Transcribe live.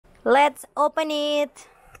Let's open it.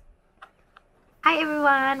 Hi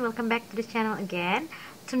everyone, welcome back to the channel again.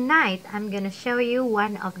 Tonight I'm gonna show you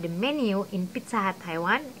one of the menu in Pizza Hut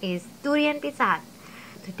Taiwan is durian Pizza Hut.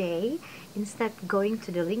 Today, instead going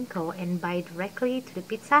to the Linko and buy directly to the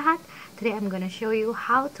Pizza Hut, today I'm gonna show you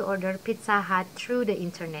how to order Pizza Hut through the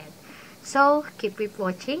internet. So keep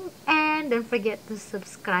watching and don't forget to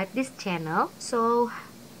subscribe this channel. So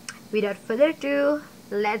without further ado,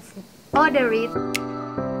 let's order it.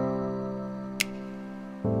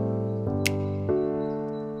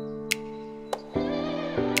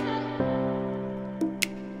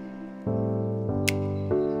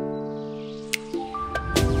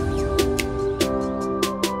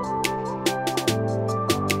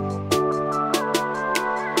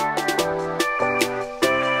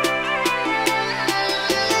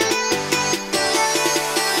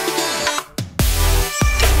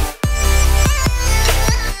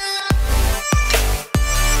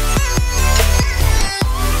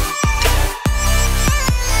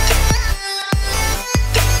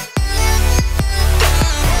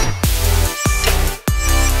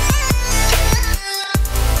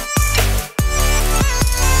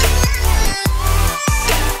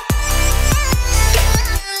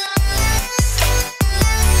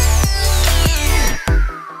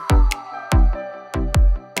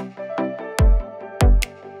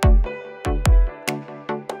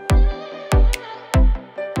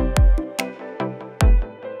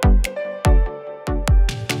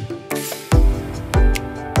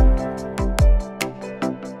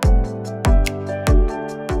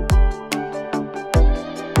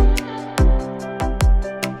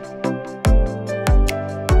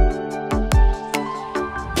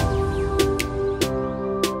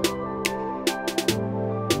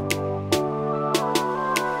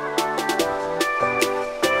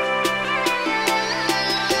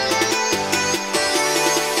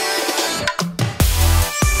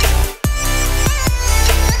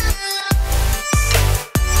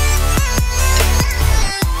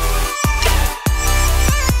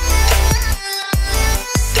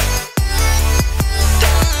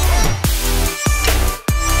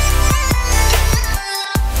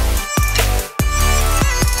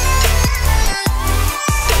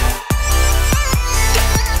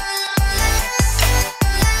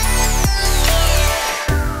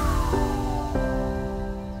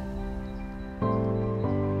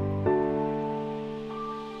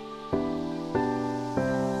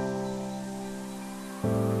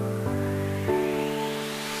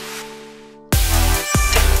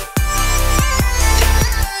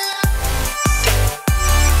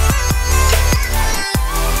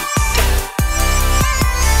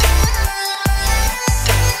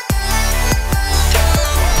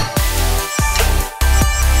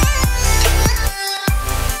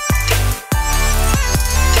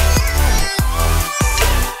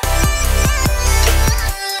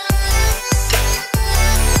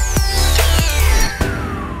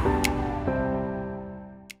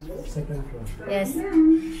 Second floor. Yes.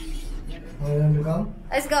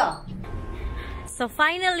 Let's go. So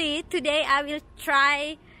finally, today I will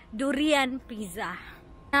try durian pizza.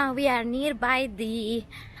 Now we are nearby the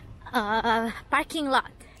parking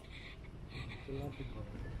lot.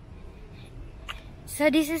 So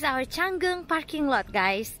this is our Canggung parking lot,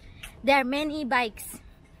 guys. There are many bikes,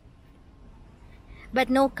 but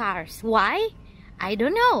no cars. Why? I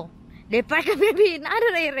don't know. They park maybe in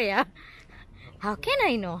other area. How can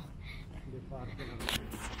I know?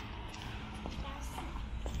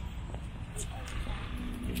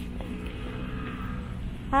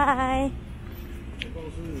 Hi.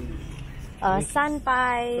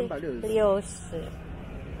 360，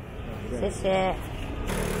谢谢。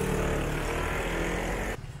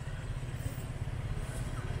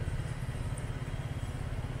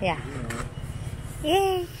Yeah.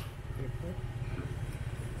 Yay.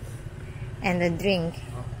 And the drink.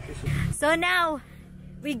 So now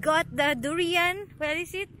we got the durian. Where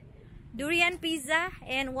is it? Durian pizza,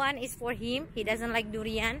 and one is for him. He doesn't like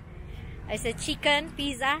durian. It's a chicken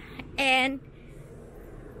pizza and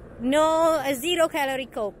no 0-calorie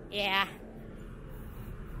Coke. Yeah.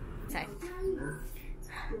 Sorry.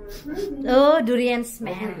 Oh, durian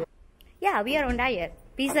smell. Yeah, we are on diet.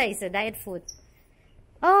 Pizza is a diet food.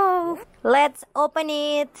 Oh, let's open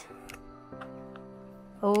it.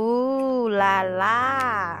 Oh la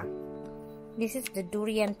la. This is the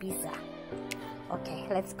durian pizza. Okay,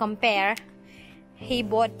 let's compare. He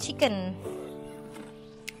bought chicken.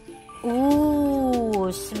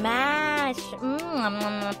 Ooh, smash.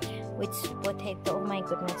 With potato. Oh my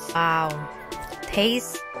goodness. Wow.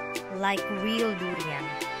 Tastes like real durian.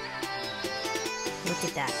 Look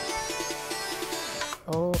at that.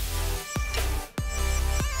 Oh.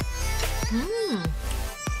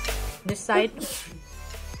 This side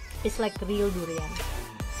is like real durian.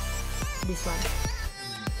 This one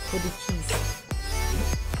with the cheese.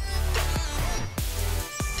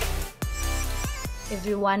 If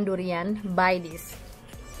you want durian, buy this.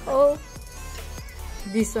 Oh,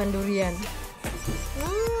 this one durian.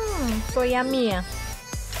 So yummy.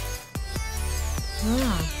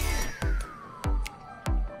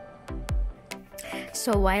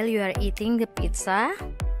 So while you are eating the pizza,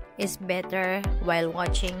 it's better while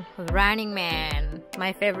watching Running Man,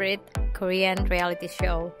 my favorite Korean reality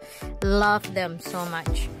show. Love them so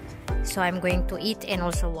much. So I'm going to eat and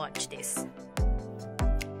also watch this.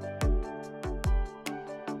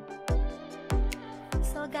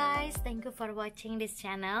 So guys, thank you for watching this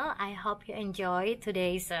channel. I hope you enjoy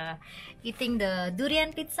today's eating the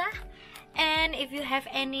durian pizza. And if you have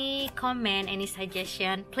any comment, any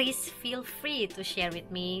suggestion, please feel free to share with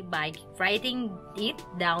me by writing it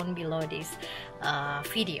down below this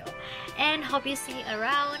video. And hope you see you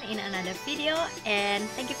around in another video. And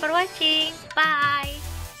thank you for watching. Bye.